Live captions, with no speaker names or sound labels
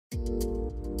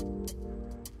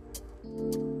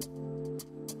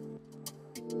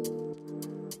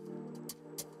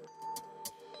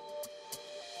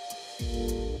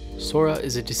SORA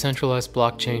is a decentralized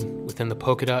blockchain within the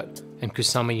Polkadot and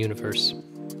Kusama universe.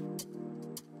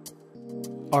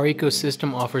 Our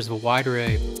ecosystem offers a wide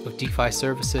array of DeFi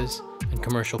services and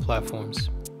commercial platforms.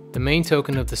 The main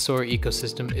token of the SORA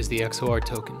ecosystem is the XOR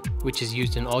token, which is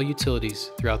used in all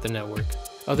utilities throughout the network.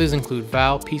 Others include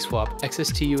VAL, PSwap,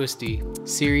 XSTUSD,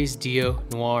 Ceres, Dio,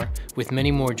 Noir, with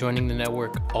many more joining the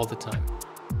network all the time.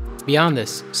 Beyond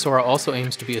this, SORA also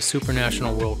aims to be a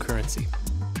supranational world currency.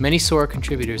 Many SORA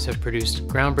contributors have produced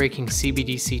groundbreaking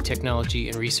CBDC technology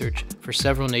and research for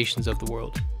several nations of the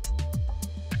world.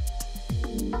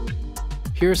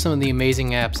 Here are some of the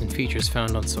amazing apps and features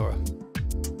found on SORA.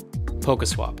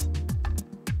 Polkaswap,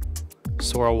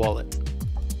 SORA Wallet,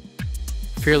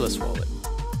 Fearless Wallet,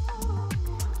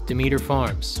 Demeter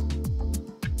Farms,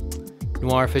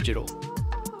 Noir Phygital,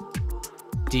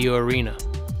 Dio Arena.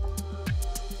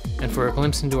 And for a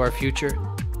glimpse into our future,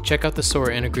 check out the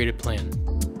SORA integrated plan.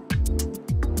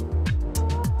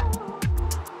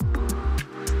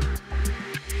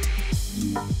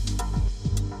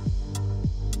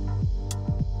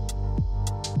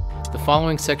 The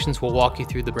following sections will walk you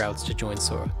through the routes to join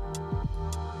SORA.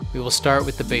 We will start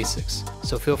with the basics,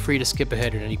 so feel free to skip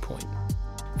ahead at any point.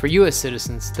 For US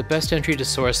citizens, the best entry to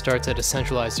SORA starts at a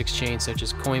centralized exchange such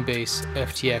as Coinbase,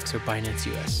 FTX, or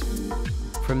Binance US.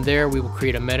 From there, we will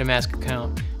create a Metamask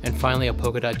account and finally a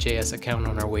Polkadot JS account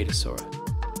on our way to SORA.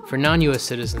 For non-US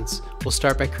citizens, we'll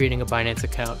start by creating a Binance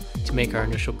account to make our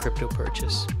initial crypto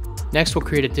purchase. Next, we'll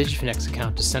create a Digifinex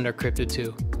account to send our crypto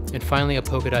to, and finally a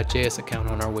Polkadot JS account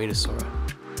on our way to SORA.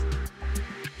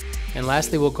 And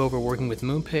lastly, we'll go over working with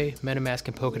MoonPay, Metamask,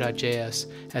 and Polkadot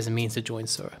JS as a means to join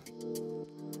SORA.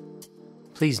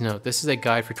 Please note, this is a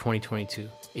guide for 2022.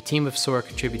 A team of SORA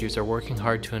contributors are working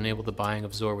hard to enable the buying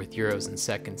of ZOR with euros in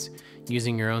seconds,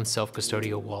 using your own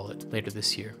self-custodial wallet later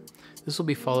this year. This will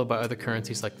be followed by other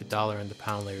currencies like the dollar and the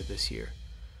pound later this year.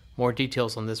 More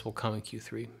details on this will come in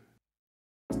Q3.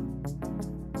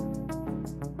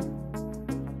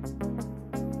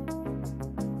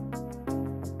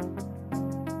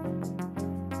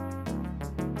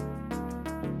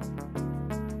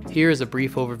 Here is a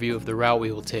brief overview of the route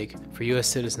we will take for US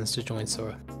citizens to join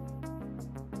SORA.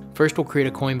 First, we'll create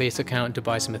a Coinbase account to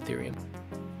buy some Ethereum.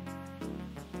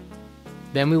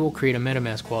 Then we will create a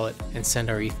Metamask wallet and send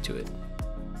our ETH to it.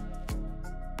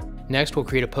 Next, we'll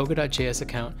create a Polkadot JS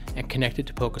account and connect it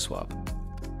to Polkaswap.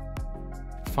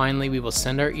 Finally, we will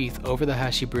send our ETH over the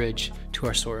HASHI Bridge to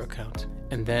our SORA account,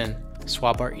 and then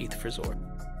swap our ETH for ZOR.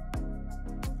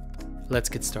 Let's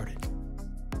get started.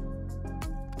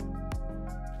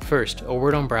 First, a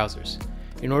word on browsers.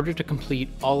 In order to complete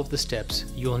all of the steps,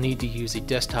 you will need to use a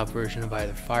desktop version of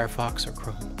either Firefox or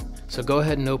Chrome. So go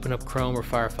ahead and open up Chrome or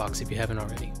Firefox if you haven't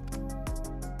already.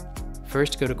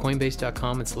 First, go to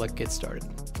Coinbase.com and select Get Started.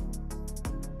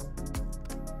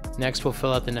 Next, we'll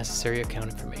fill out the necessary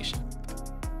account information.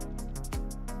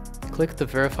 Click the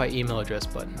Verify Email Address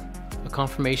button. A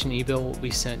confirmation email will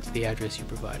be sent to the address you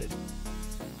provided.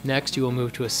 Next, you will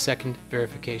move to a second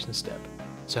verification step,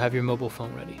 so have your mobile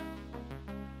phone ready.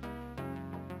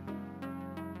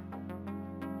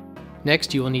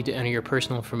 Next, you will need to enter your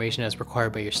personal information as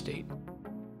required by your state.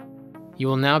 You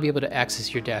will now be able to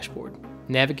access your dashboard.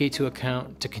 Navigate to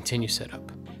Account to continue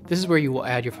setup. This is where you will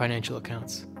add your financial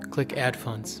accounts. Click Add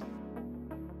Funds.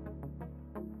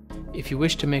 If you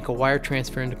wish to make a wire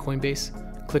transfer into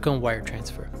Coinbase, click on Wire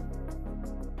Transfer.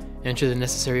 Enter the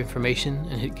necessary information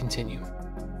and hit Continue.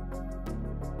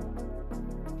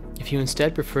 If you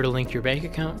instead prefer to link your bank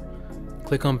account,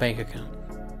 click on Bank Account.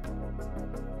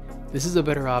 This is a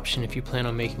better option if you plan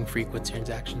on making frequent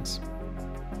transactions.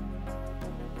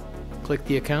 Click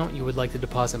the account you would like to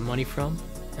deposit money from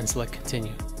and select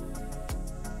Continue.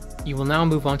 You will now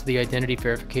move on to the identity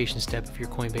verification step of your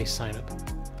Coinbase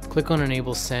signup. Click on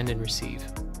Enable Send and Receive.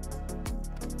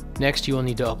 Next, you will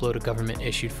need to upload a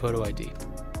government-issued photo ID.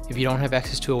 If you don't have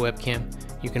access to a webcam,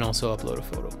 you can also upload a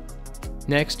photo.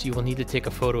 Next, you will need to take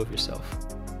a photo of yourself.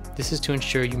 This is to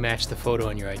ensure you match the photo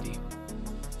on your ID.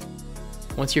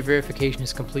 Once your verification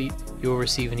is complete, you will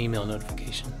receive an email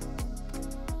notification.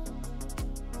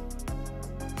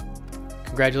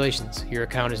 Congratulations, your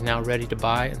account is now ready to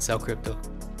buy and sell crypto.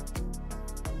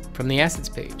 From the Assets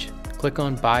page, click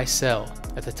on Buy Sell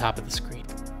at the top of the screen.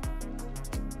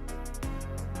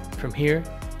 From here,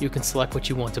 you can select what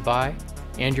you want to buy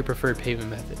and your preferred payment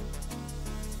method.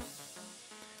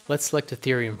 Let's select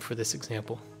Ethereum for this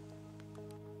example.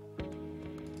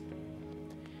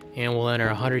 And we'll enter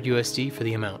 100 USD for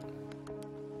the amount.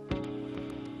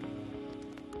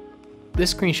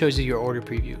 This screen shows you your order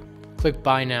preview. Click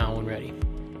Buy Now when ready.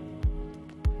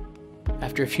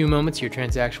 After a few moments, your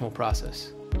transaction will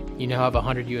process. You now have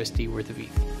 100 USD worth of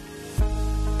ETH.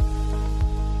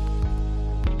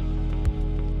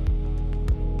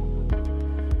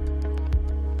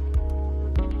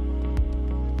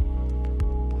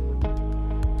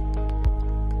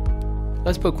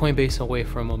 Let's put Coinbase away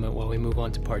for a moment while we move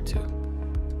on to part 2.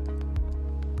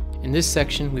 In this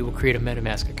section, we will create a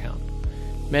Metamask account.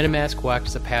 Metamask will act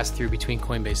as a pass-through between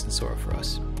Coinbase and SORA for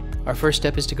us. Our first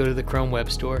step is to go to the Chrome Web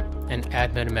Store and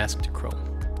add Metamask to Chrome.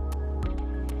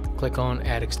 Click on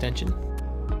Add Extension.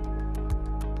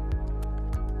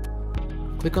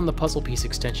 Click on the puzzle piece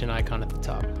extension icon at the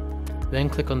top. Then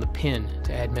click on the pin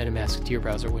to add Metamask to your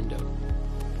browser window.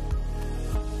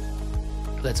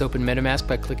 Let's open Metamask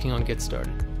by clicking on Get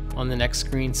Started. On the next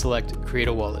screen, select Create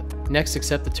a Wallet. Next,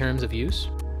 accept the terms of use.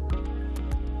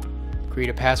 Create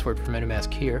a password for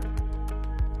Metamask here.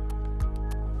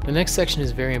 The next section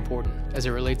is very important as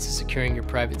it relates to securing your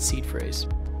private seed phrase.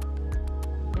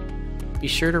 Be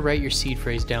sure to write your seed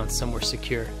phrase down somewhere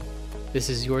secure. This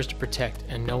is yours to protect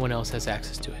and no one else has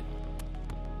access to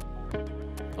it.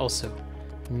 Also,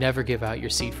 never give out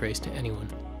your seed phrase to anyone.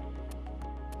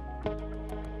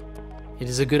 It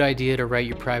is a good idea to write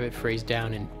your private phrase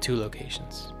down in 2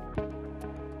 locations.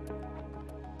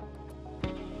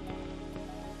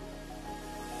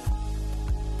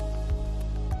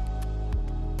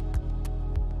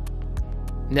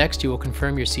 Next, you will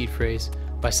confirm your seed phrase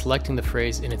by selecting the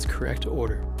phrase in its correct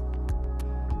order.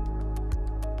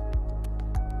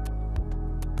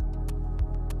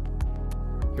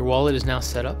 Your wallet is now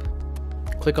set up.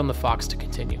 Click on the Fox to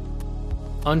continue.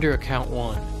 Under Account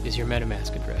 1 is your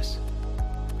Metamask address.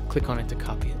 Click on it to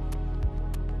copy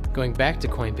it. Going back to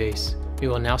Coinbase, we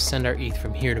will now send our ETH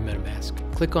from here to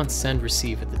Metamask. Click on Send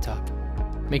Receive at the top.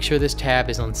 Make sure this tab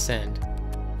is on Send.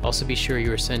 Also be sure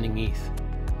you are sending ETH.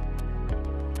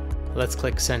 Let's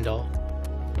click Send All.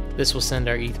 This will send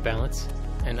our ETH balance,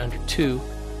 and under 2,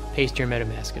 paste your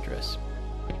Metamask address.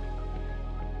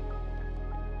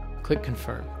 Click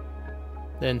Confirm,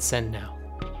 then Send Now.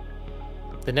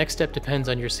 The next step depends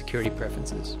on your security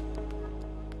preferences.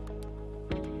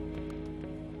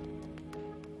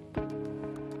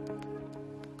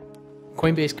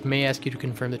 Coinbase may ask you to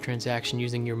confirm the transaction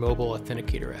using your mobile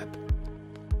authenticator app.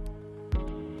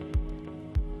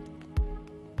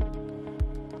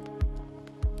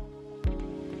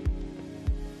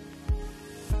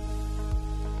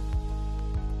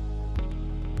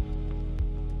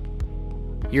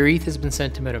 Your ETH has been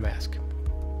sent to Metamask.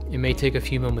 It may take a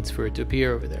few moments for it to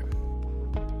appear over there.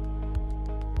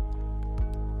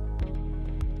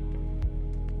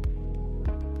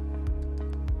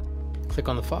 Click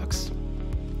on the Fox.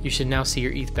 You should now see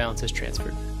your ETH balance has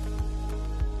transferred.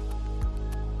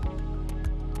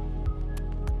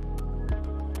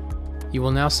 You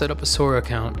will now set up a SORA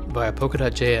account via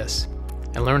Polkadot JS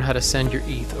and learn how to send your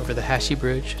ETH over the HASHI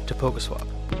Bridge to Polkaswap.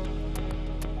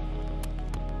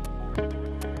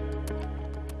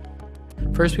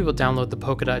 First, we will download the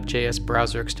Polkadot JS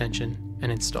browser extension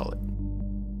and install it.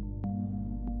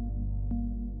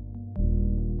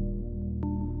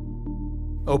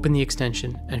 Open the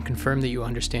extension and confirm that you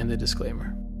understand the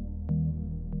disclaimer.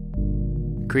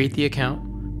 Create the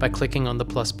account by clicking on the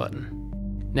plus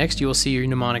button. Next, you will see your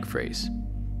mnemonic phrase.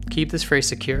 Keep this phrase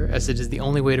secure as it is the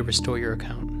only way to restore your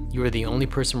account. You are the only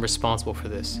person responsible for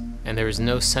this, and there is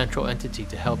no central entity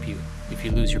to help you if you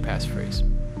lose your passphrase.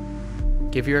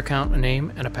 Give your account a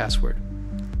name and a password,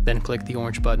 then click the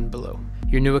orange button below.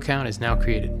 Your new account is now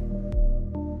created.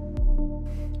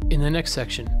 In the next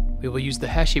section, we will use the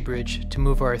HASHI Bridge to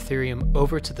move our Ethereum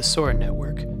over to the SORA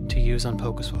network to use on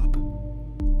Polkaswap.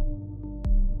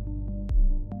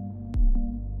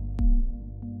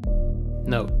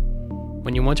 Note,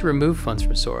 when you want to remove funds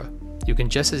from SORA, you can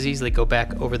just as easily go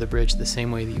back over the bridge the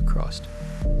same way that you crossed.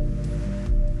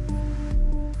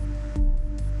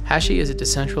 HASHI is a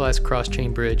decentralized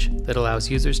cross-chain bridge that allows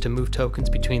users to move tokens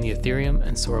between the Ethereum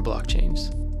and SORA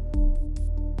blockchains.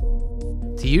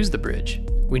 To use the bridge,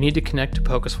 we need to connect to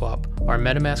Polkaswap, our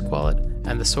Metamask wallet,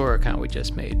 and the SORA account we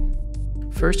just made.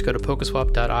 First, go to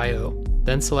polkaswap.io,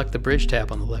 then select the Bridge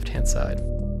tab on the left-hand side.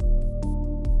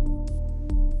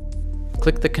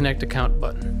 Click the Connect Account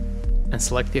button, and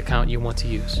select the account you want to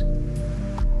use.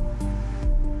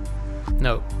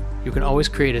 Note, you can always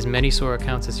create as many SORA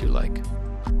accounts as you like.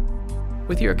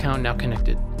 With your account now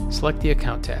connected, select the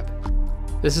Account tab.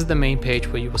 This is the main page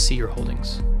where you will see your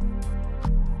holdings.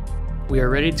 We are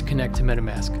ready to connect to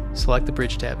Metamask. Select the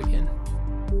Bridge tab again.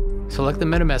 Select the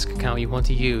Metamask account you want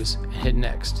to use and hit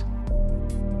Next.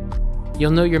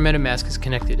 You'll know your Metamask is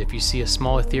connected if you see a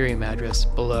small Ethereum address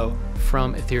below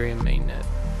From Ethereum Mainnet.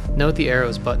 Note the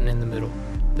arrows button in the middle.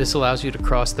 This allows you to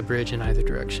cross the bridge in either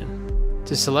direction.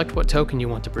 To select what token you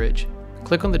want to bridge,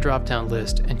 click on the drop-down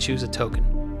list and choose a token.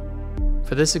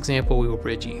 For this example, we will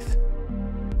bridge ETH.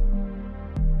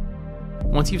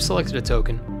 Once you've selected a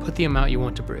token, put the amount you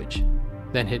want to bridge,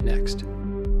 then hit Next.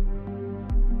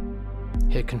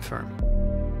 Hit Confirm.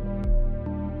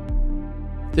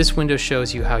 This window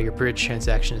shows you how your bridge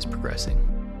transaction is progressing.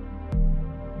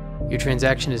 Your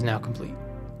transaction is now complete.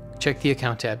 Check the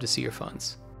Account tab to see your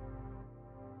funds.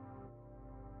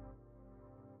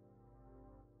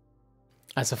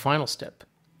 As a final step,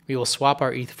 we will swap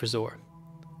our ETH for SORA.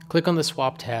 Click on the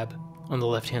Swap tab on the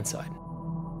left-hand side.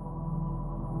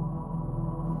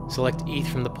 Select ETH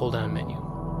from the pull-down menu.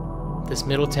 This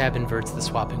middle tab inverts the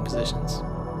swapping positions.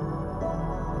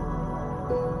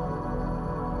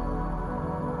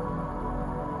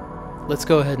 Let's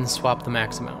go ahead and swap the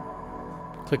max amount.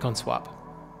 Click on Swap.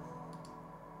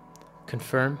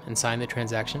 Confirm and sign the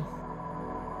transaction.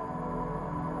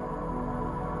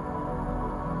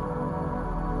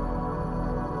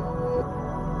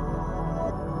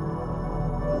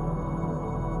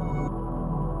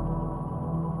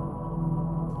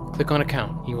 Click on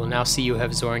Account. You will now see you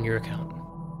have SORA in your account.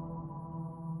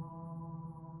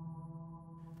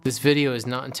 This video is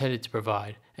not intended to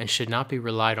provide and should not be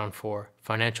relied on for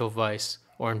financial advice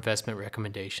or investment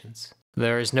recommendations.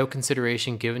 There is no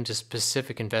consideration given to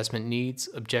specific investment needs,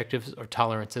 objectives, or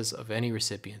tolerances of any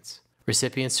recipients.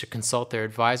 Recipients should consult their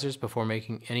advisors before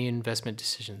making any investment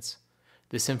decisions.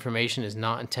 This information is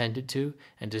not intended to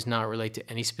and does not relate to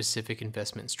any specific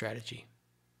investment strategy.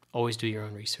 Always do your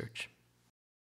own research.